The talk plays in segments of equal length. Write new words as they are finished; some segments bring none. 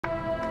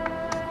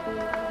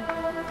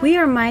We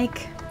are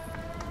Mike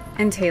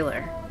and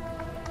Taylor,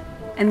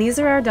 and these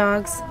are our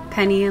dogs,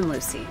 Penny and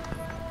Lucy.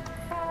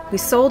 We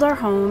sold our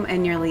home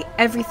and nearly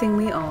everything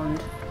we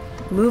owned,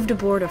 moved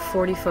aboard a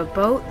 40-foot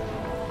boat,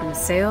 and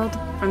sailed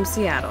from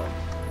Seattle.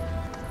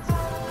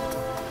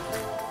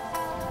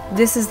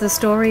 This is the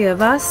story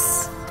of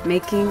us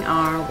making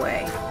our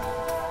way.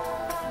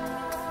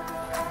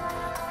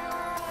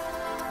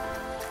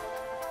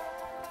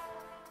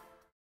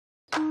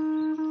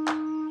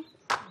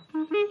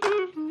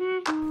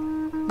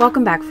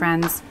 Welcome back,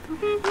 friends.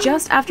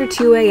 Just after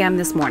 2 a.m.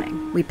 this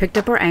morning, we picked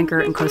up our anchor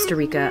in Costa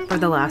Rica for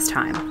the last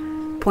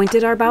time,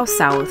 pointed our bow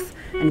south,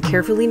 and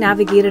carefully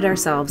navigated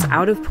ourselves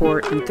out of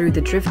port and through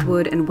the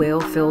driftwood and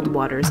whale-filled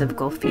waters of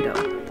Gulf Fido.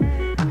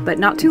 But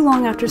not too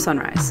long after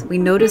sunrise, we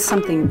noticed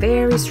something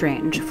very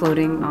strange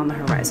floating on the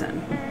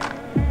horizon.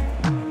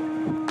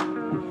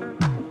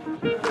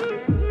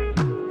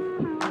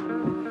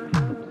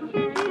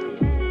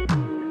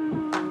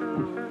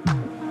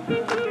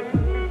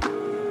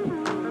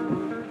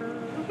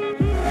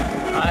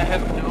 I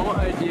have no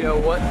idea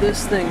what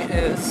this thing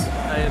is.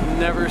 I have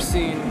never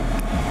seen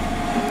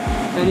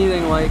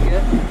anything like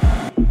it.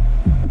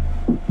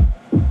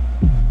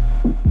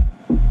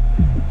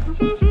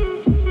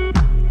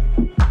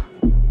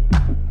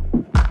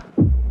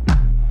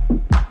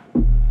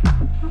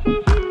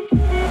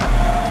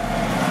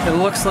 It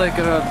looks like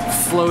a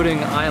floating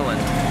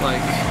island,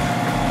 like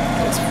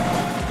it's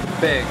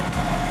big.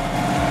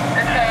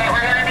 Okay,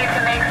 we're gonna need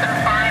to make some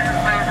fine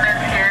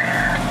movements here.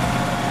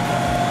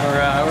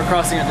 We're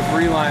crossing a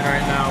debris line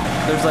right now.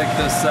 There's like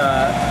this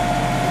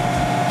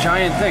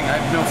giant thing. I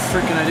have no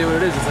freaking idea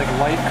what it is. It's like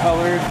light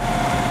colored.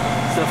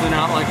 It's definitely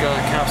not like a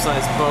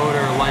capsized boat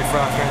or a life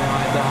raft or anything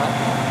like that.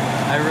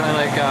 I really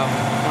like,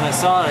 when I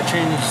saw it, I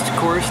changed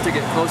course to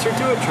get closer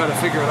to it, try to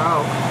figure it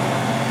out.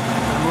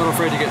 I'm a little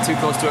afraid to get too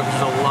close to it because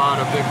there's a lot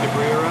of big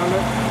debris around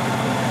it.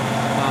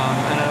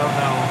 And I don't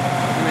know.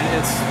 I mean,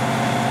 it's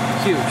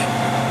huge.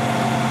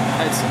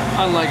 It's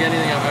unlike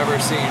anything I've ever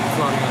seen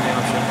floating on the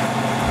ocean.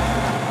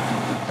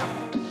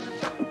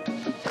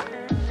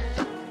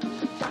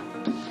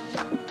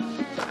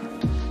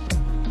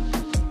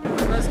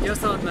 My best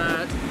guess on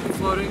that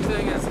floating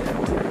thing is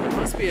it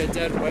must be a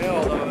dead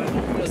whale, though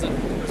it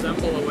doesn't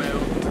resemble a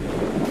whale.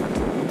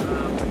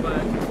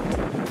 But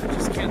I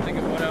just can't think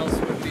of what else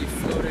would be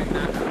floating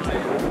that high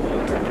in the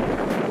water.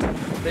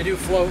 They do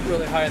float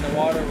really high in the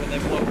water when they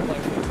float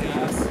like with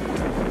gas.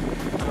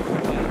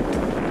 But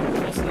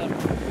most of them,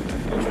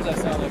 pictures I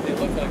saw, like they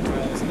look like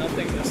whales.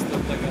 Nothing just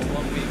looked like a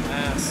lumpy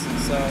mass.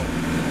 So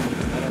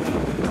I don't know.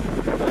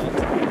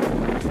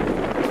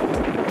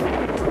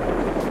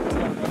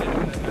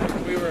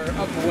 We were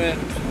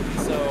upwind,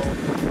 so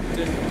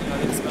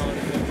didn't smell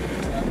anything.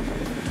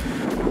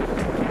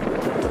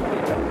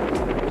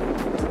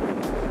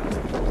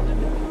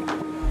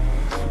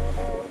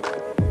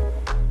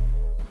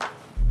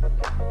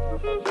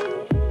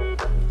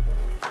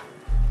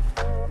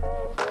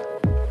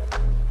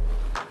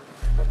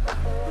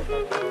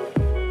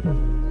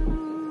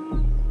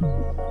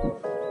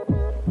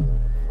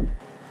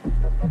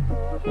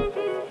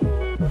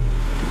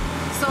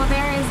 So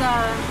there is a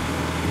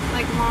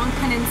long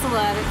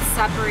peninsula that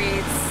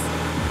separates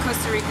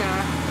Costa Rica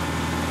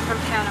from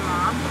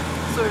Panama.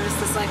 Sort of just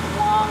this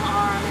long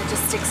arm that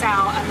just sticks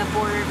out, and the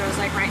border goes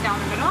right down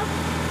the middle.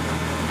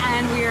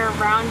 And we are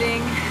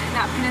rounding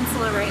that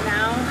peninsula right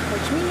now,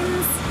 which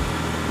means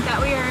that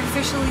we are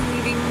officially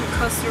leaving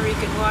Costa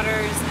Rican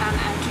waters and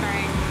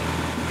entering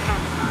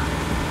Panama.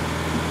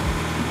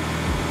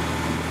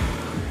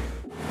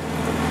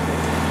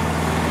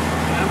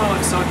 Panama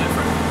looks so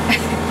different.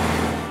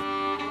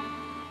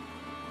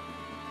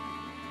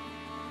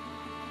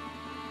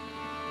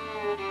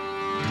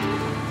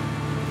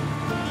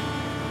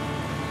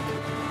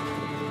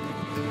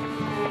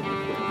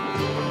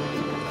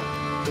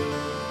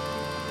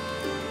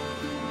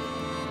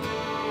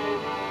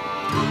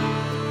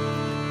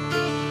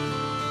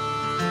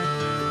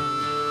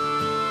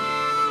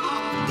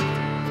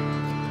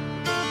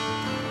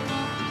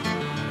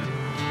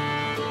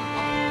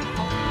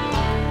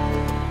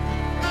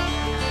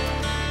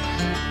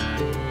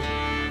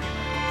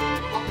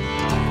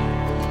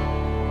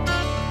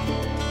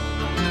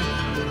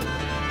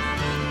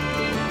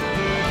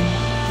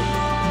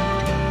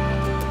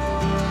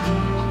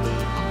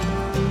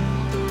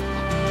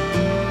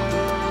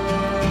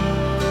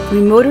 We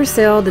motor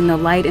sailed in the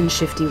light and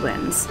shifty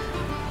winds,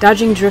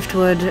 dodging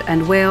driftwood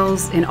and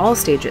whales in all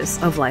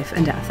stages of life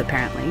and death,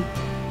 apparently,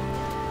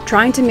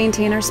 trying to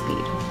maintain our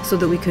speed so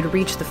that we could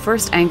reach the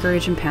first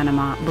anchorage in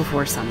Panama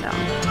before sundown.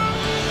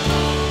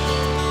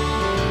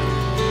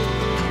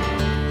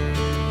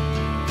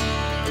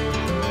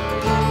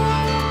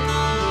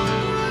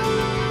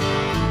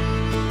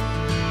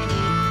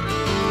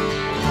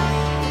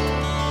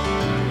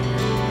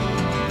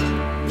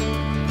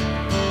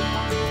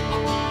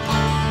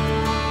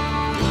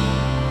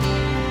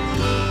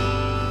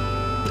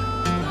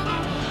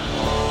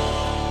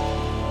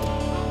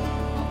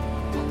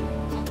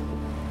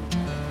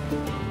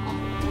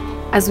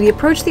 As we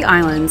approached the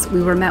islands,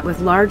 we were met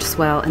with large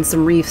swell and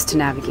some reefs to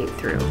navigate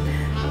through,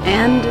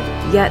 and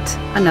yet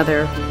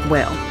another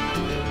whale.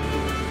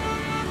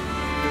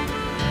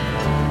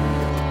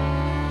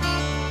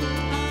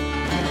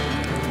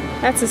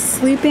 That's a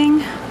sleeping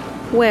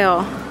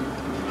whale.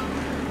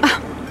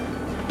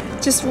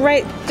 Just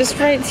right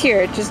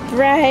here, just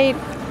right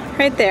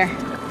there.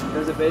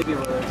 There's a baby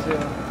with her too.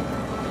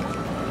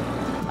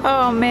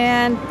 Oh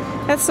man,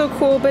 that's so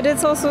cool, but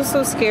it's also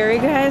so scary,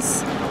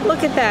 guys.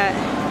 Look at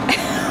that.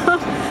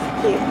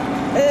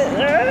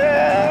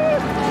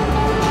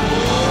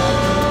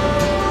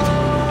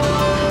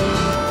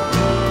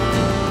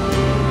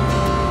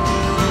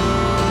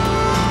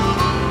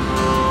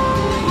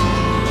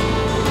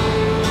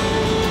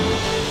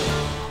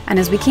 And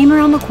as we came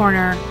around the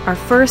corner, our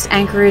first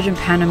anchorage in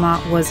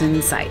Panama was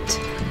in sight,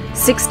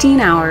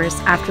 16 hours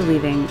after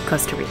leaving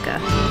Costa Rica.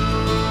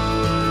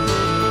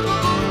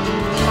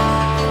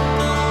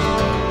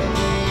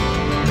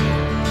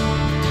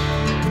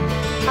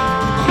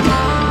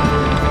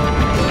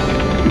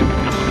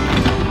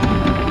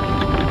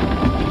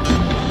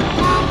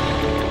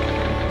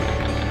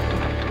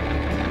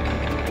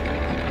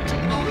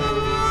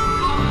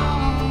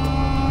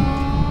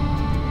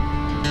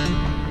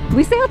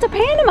 We sailed to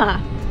Panama!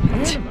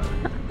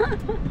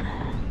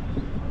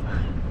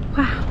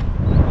 Wow.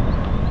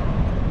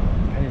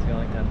 Penny's gonna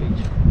like that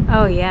beach.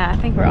 Oh yeah, I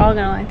think we're all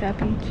gonna like that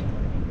beach.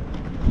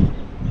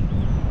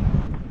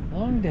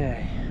 Long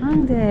day.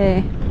 Long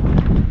day.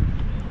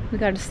 We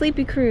got a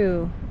sleepy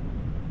crew.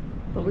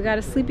 But we got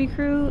a sleepy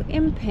crew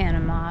in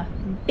Panama,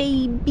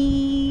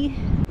 baby.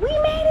 We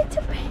made it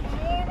to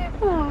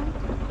Panama.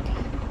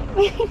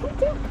 We made it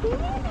to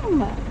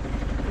Panama.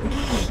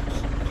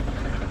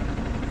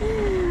 We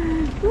made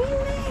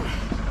it.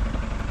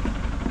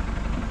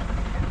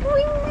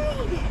 We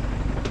made it.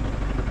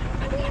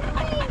 We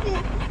made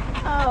it.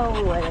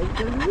 Oh, what a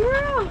good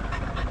girl.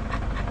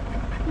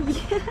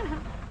 Yeah.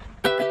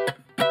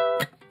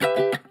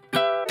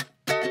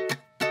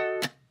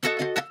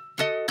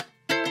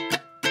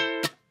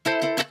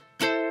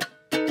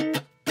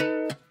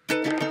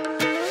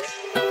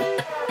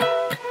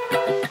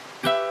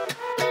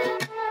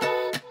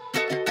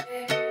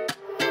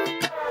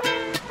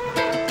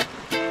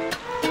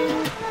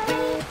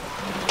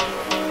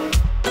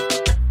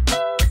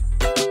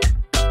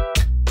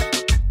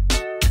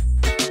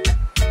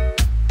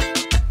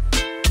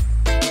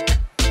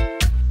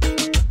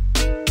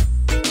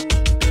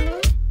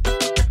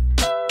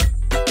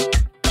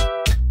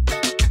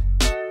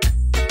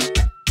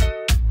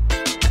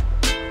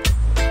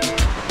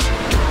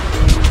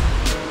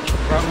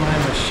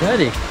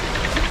 Machete.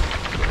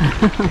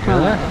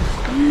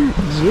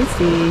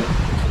 Juicy.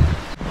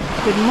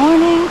 Good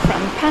morning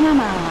from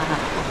Panama.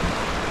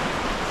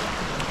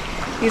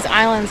 These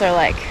islands are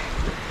like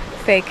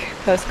fake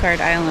postcard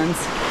islands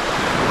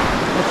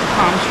with the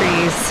palm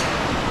trees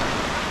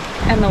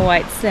and the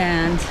white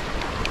sand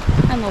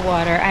and the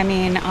water. I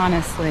mean,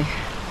 honestly.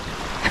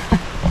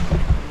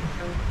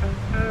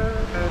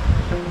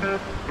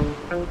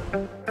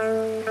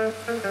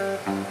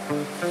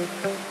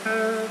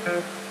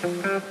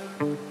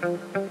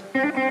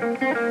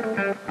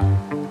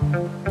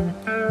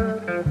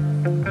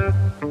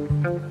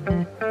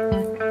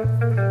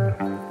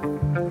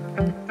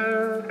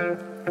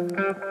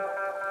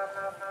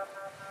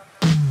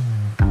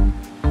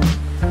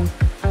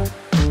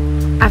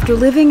 After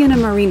living in a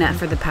marina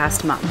for the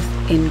past month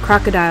in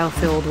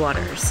crocodile-filled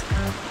waters,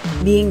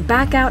 being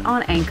back out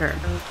on anchor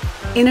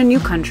in a new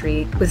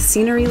country with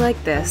scenery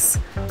like this,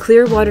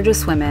 clear water to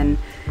swim in,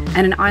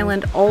 and an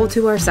island all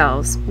to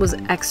ourselves was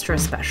extra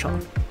special,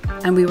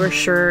 and we were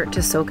sure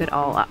to soak it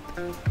all up.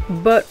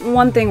 But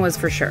one thing was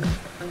for sure,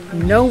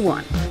 no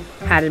one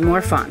had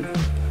more fun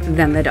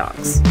than the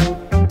dogs.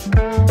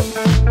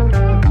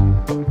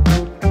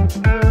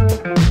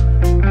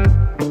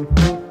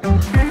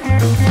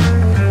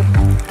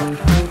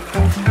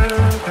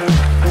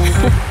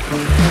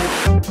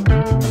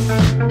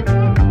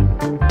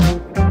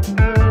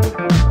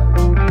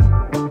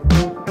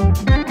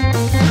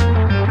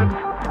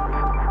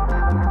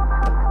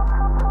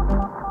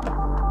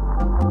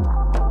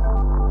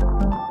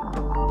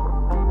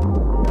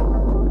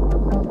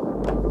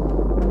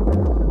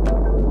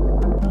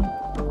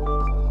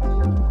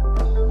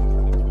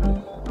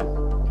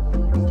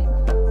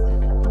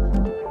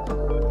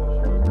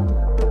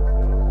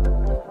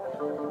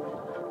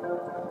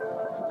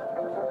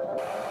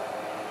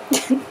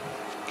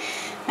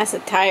 That's a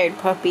tired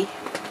puppy.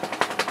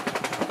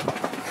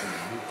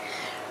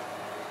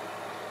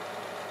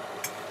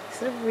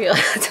 It's a real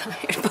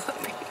tired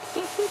puppy.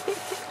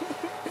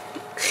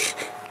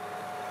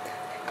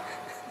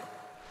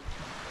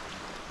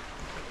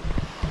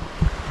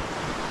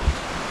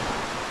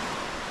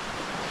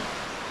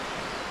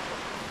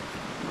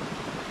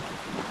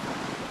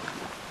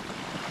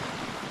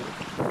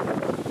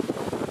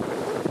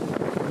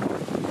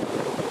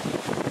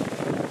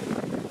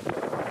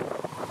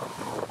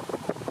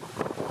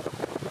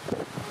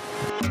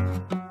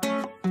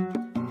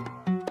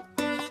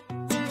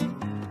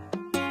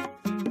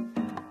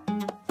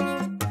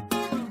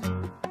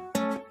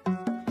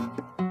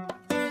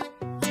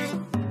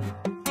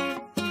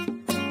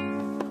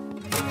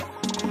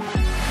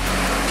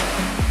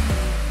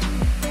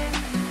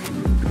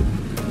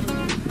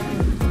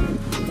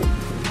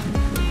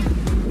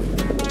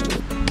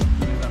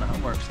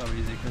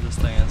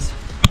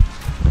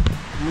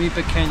 Muy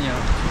pequeño.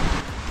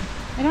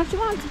 Why don't you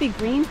want them to be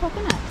green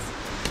coconuts?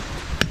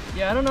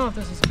 Yeah, I don't know if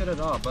this is good at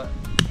all, but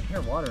I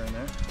hear water in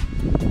there.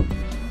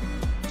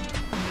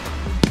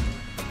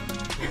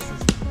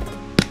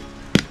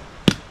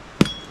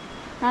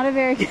 Not a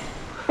very good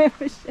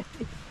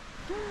machete.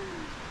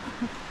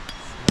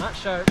 It's not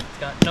sharp, it's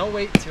got no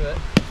weight to it.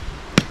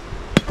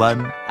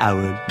 1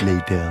 hour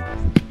later.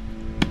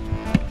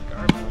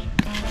 Garbage.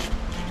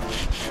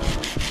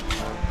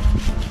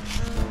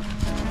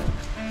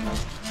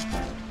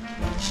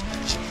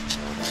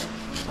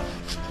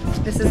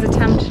 This is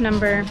attempt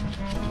number...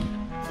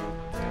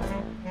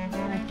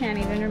 I can't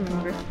even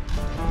remember.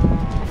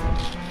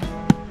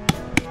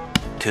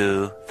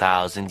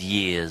 2,000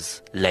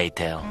 years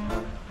later.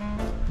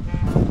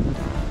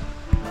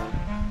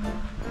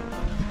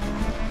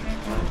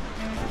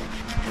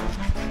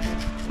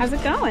 How's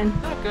it going?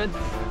 Not good.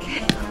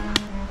 Okay.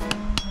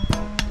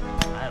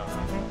 I don't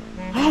know.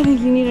 I think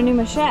you need a new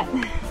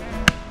machete.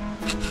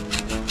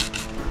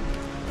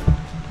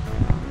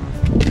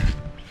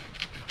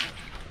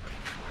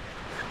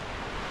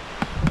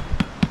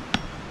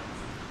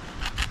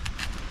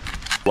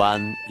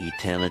 One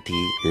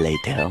eternity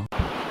later.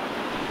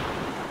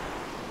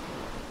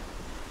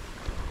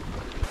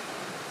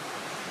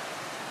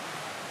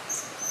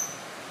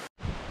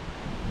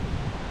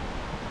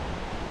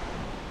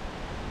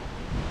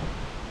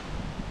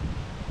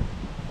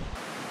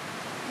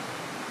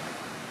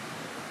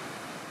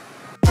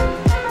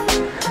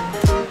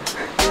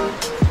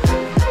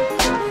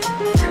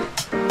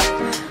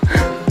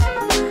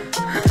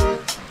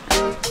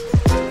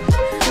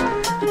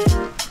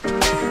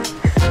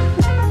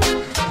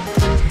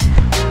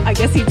 I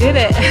guess he did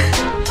it.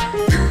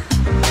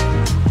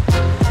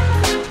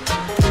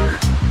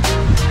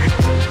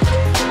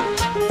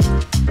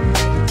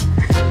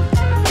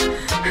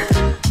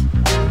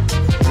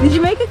 Did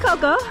you make a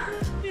cocoa?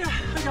 Yeah,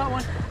 I got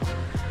one.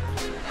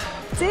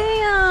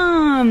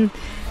 Damn!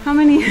 How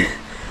many? A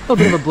little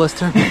bit of a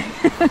blister.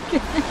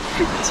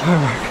 It's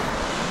hard work.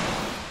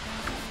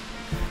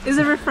 Is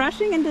it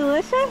refreshing and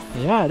delicious?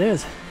 Yeah, it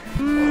is.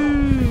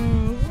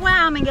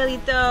 Wow,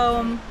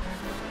 Miguelito.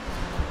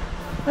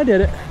 I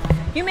did it.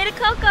 You made a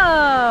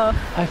cocoa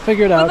I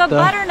figured with out a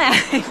butter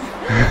knife.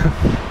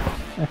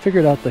 I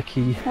figured out the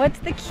key. What's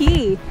the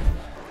key?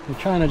 You're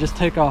trying to just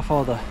take off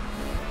all the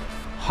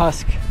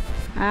husk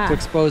to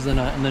expose the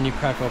nut, and then you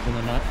crack open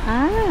the nut.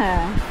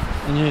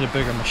 Ah. And you need a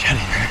bigger machete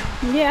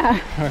Yeah.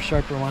 or a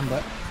sharper one,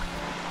 but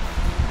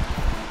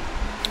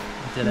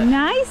I did it.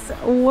 Nice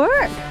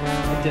work.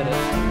 I did it.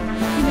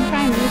 You've been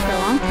trying to do for a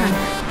long time.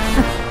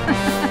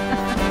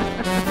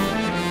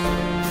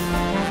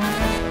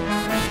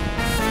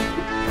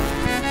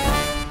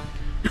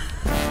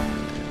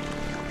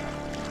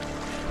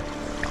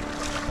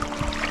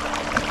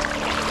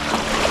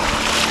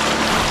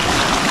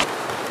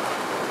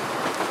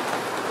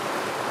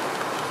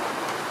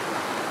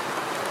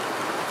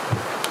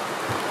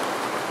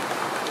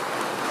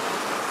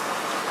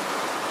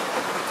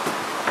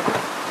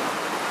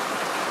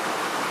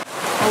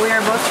 We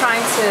were both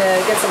trying to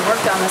get some work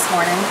done this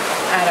morning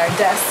at our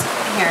desk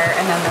here,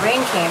 and then the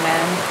rain came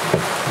in.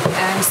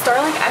 And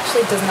Starlink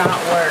actually does not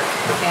work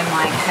in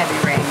like heavy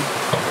rain.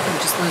 It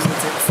just loses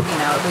its,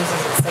 it loses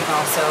its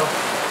signal. So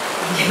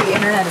the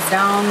internet is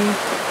down,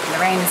 and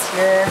the rain is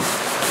here,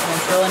 and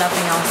there's really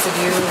nothing else to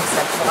do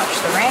except watch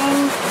the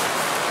rain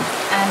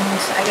and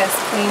I guess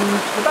clean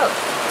the boat.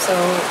 So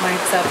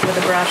Mike's up with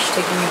a brush,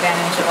 taking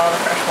advantage of all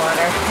the fresh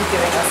water,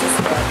 giving us a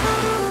scrub.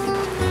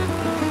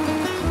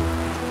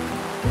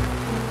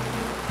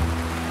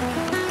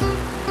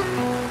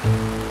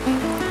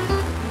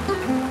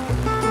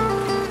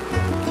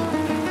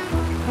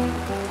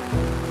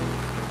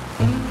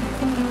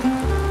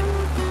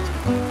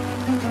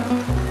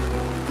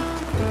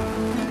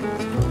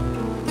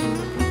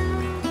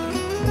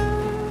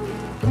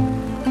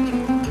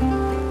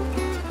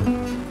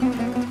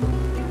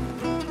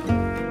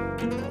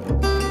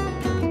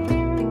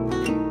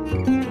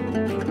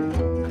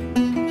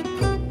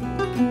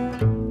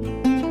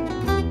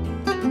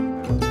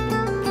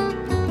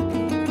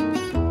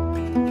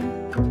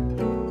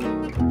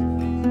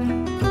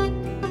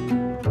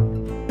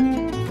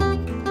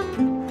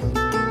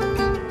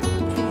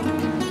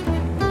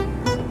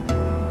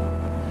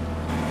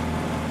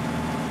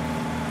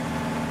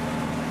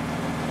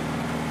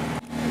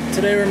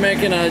 Today we're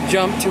making a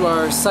jump to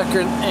our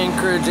second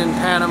anchorage in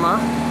Panama,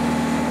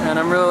 and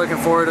I'm really looking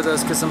forward to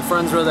this because some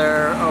friends were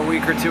there a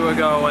week or two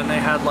ago and they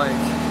had like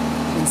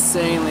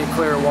insanely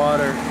clear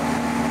water.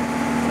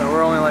 So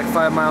we're only like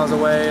 5 miles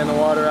away and the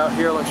water out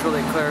here looks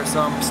really clear,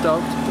 so I'm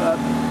stoked. But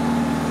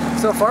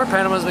so far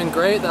Panama's been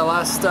great. The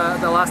last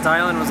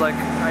island was like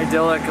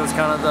idyllic. It was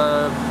kind of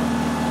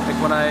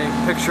like when I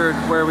pictured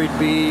where we'd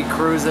be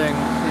cruising,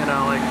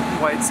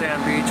 like white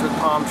sand beach with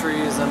palm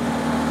trees, and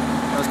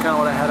that was kind of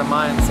what I had in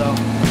mind, so.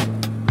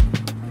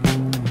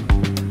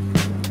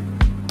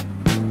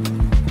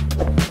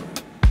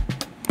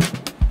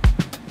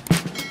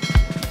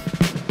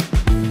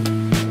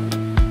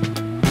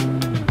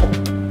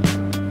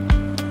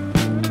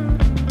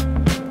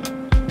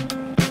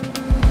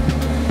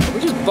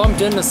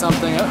 bumped into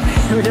something.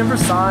 We never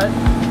saw it.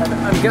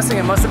 I'm guessing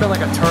it must have been like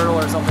a turtle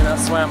or something that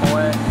swam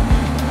away.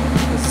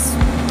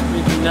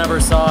 We never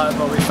saw it,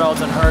 but we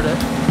felt and heard it.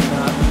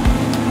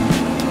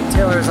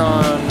 Taylor's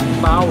on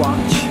bow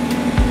watch.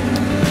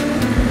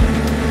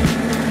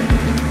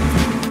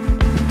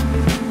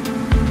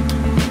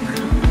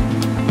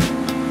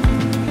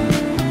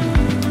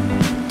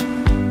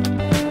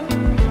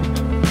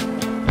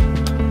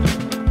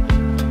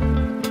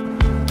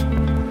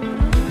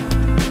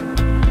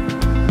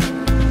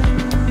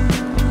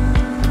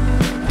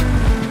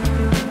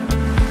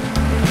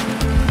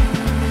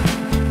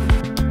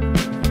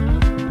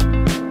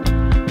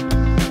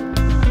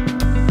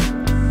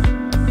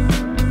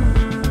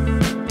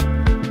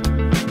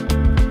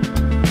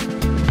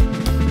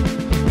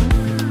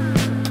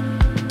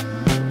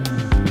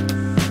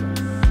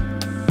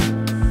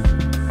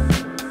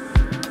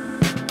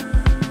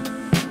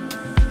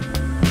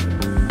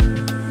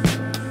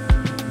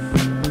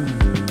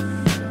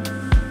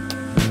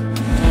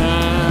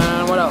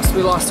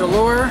 We lost a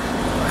lure.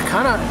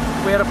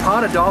 We had a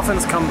pod of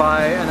dolphins come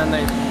by, and then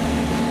they,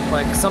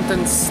 like,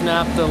 something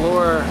snapped the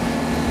lure,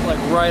 like,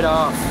 right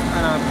off.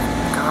 And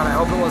God, I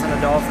hope it wasn't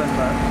a dolphin,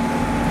 but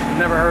I've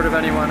never heard of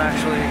anyone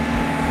actually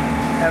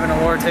having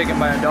a lure taken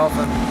by a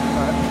dolphin.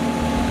 But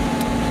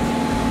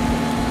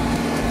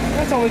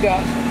that's all we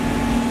got.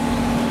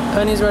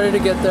 Penny's ready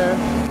to get there.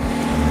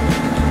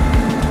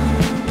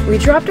 We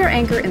dropped our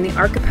anchor in the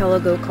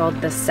archipelago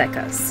called the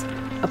Secas,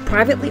 a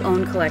privately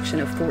owned collection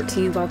of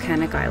 14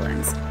 volcanic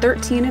islands,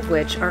 13 of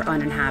which are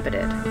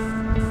uninhabited.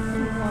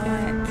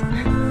 What?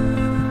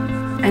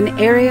 An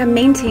area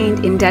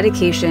maintained in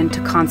dedication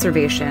to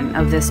conservation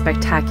of this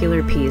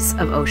spectacular piece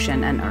of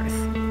ocean and earth.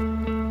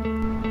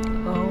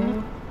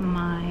 Oh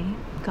my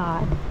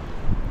God.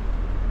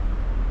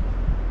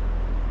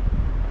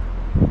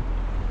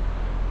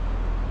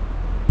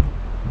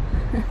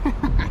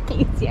 Can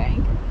you see our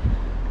anchor?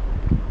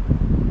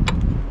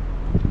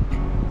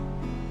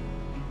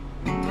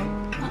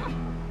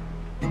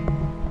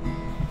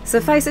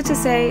 Suffice it to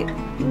say,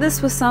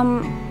 this was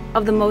some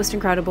of the most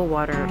incredible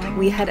water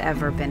we had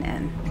ever been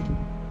in.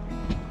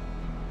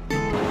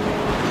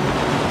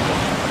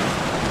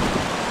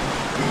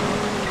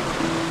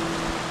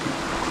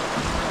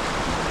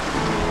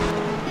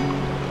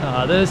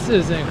 This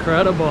is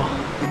incredible.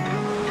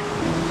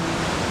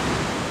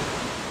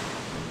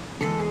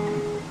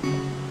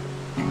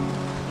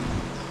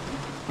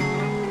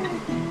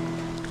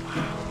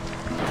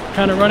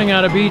 Kind of running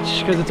out of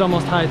beach because it's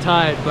almost high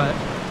tide, but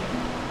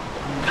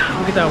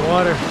look at that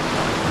water.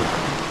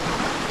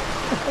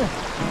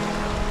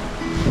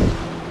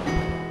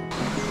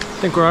 I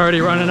think we're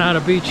already running out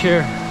of beach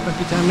here. Might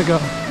be time to go.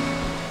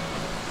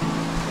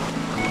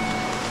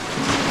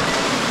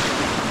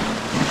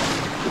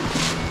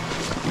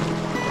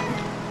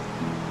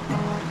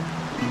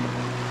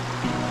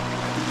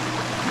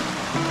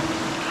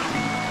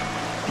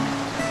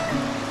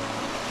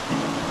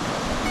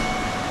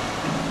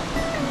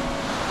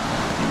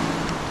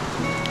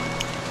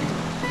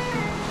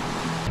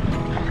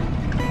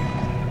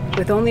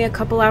 With only a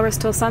couple hours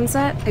till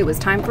sunset, it was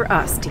time for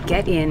us to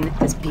get in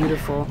this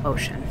beautiful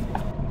ocean.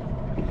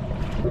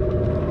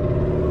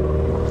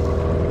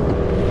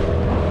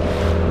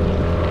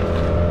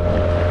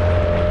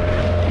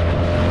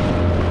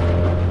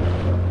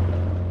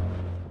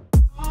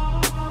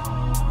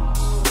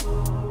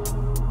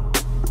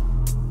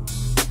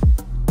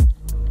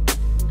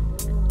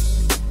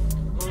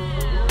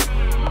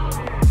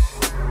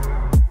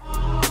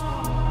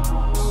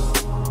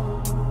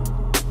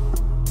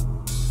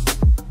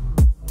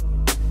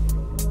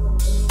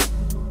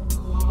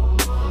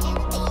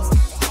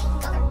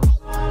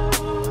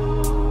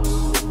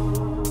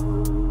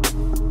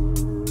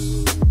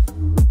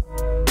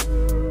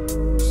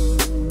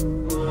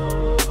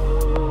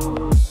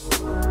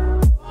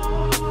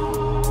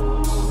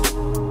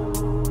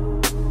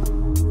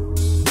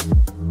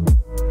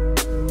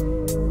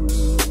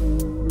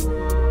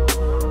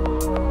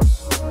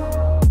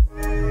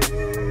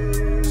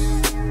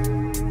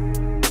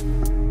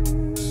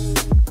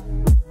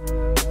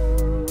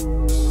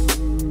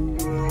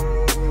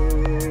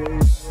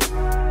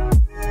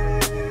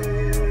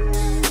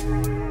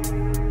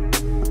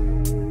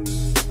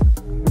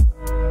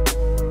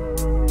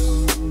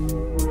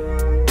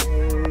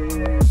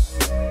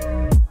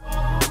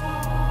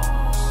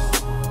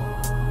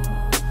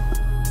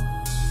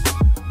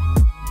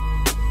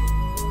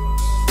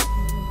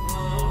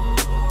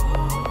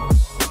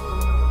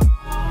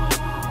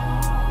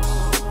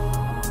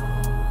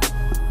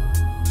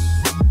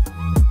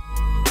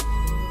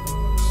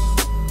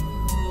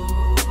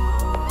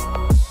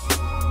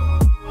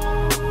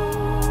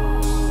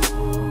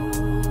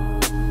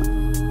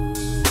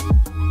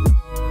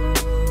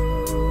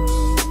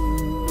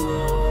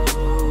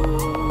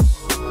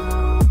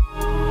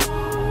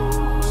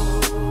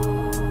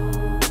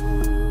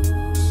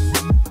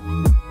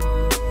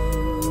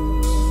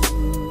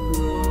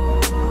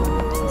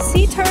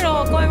 Sea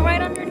turtle going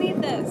right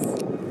underneath us.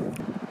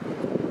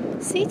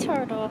 Sea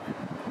turtle.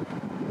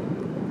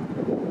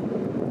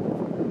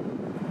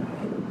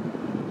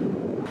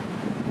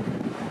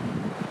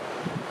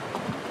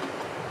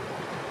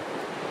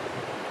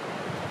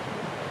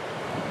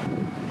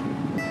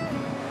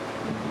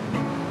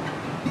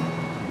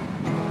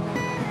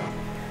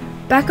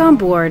 Back on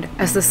board,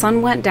 as the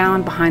sun went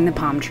down behind the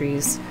palm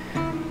trees,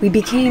 we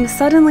became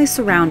suddenly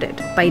surrounded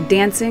by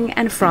dancing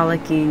and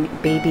frolicking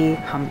baby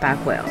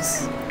humpback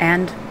whales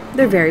and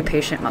their very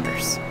patient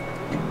mothers.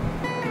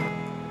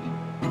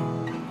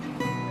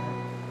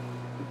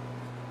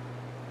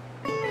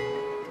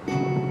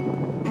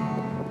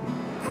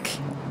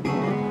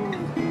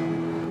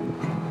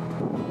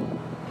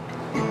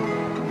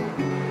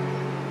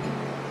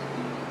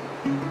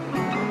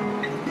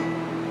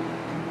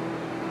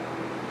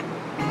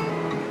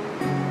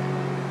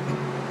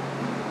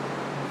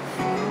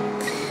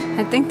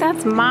 I think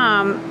that's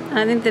mom.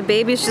 I think the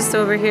baby's just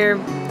over here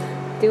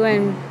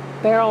doing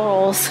barrel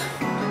rolls.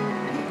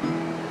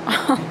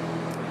 I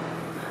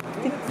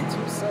think it's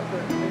two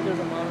separate. I think there's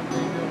a mom and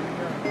baby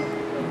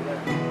over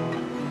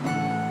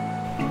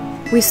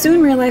here. We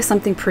soon realized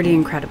something pretty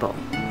incredible.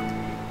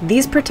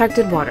 These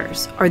protected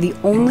waters are the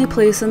only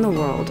place in the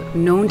world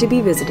known to be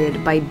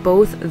visited by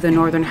both the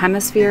Northern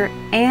Hemisphere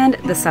and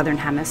the Southern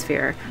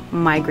Hemisphere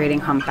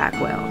migrating humpback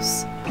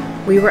whales.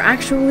 We were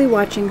actually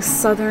watching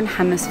Southern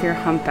Hemisphere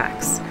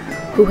humpbacks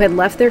who had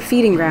left their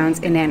feeding grounds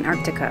in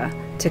Antarctica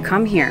to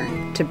come here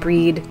to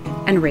breed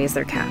and raise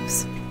their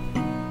calves.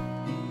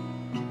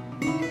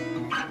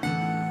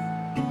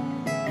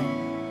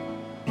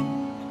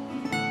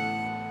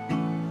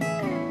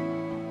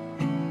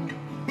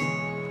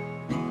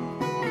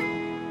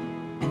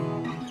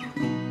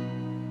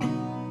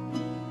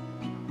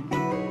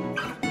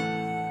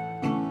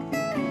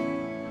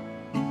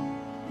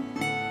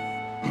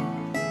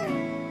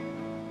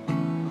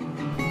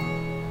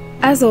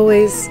 As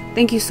always,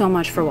 thank you so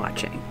much for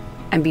watching,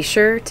 and be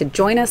sure to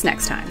join us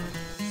next time.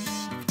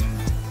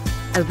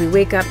 As we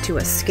wake up to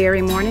a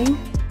scary morning,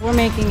 We're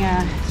making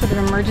a sort of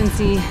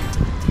emergency,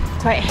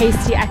 quite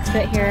hasty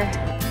exit here.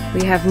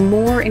 we have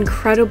more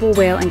incredible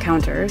whale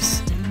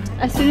encounters,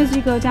 As soon as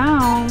you go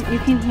down, you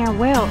can hear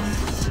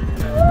whales.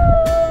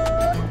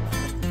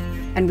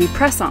 and we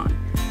press on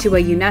to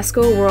a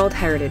UNESCO World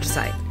Heritage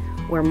Site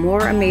where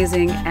more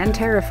amazing and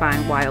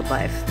terrifying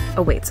wildlife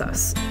awaits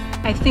us.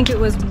 I think it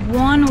was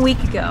 1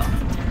 week ago,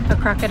 a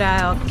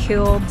crocodile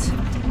killed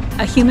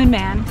a human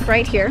man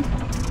right here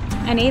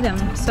and ate him.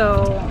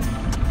 So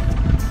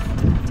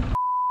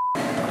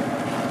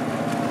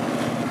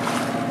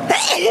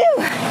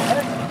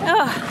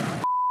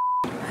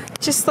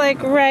just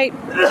like right.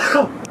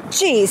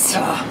 Jeez.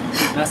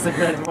 That's the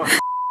good one.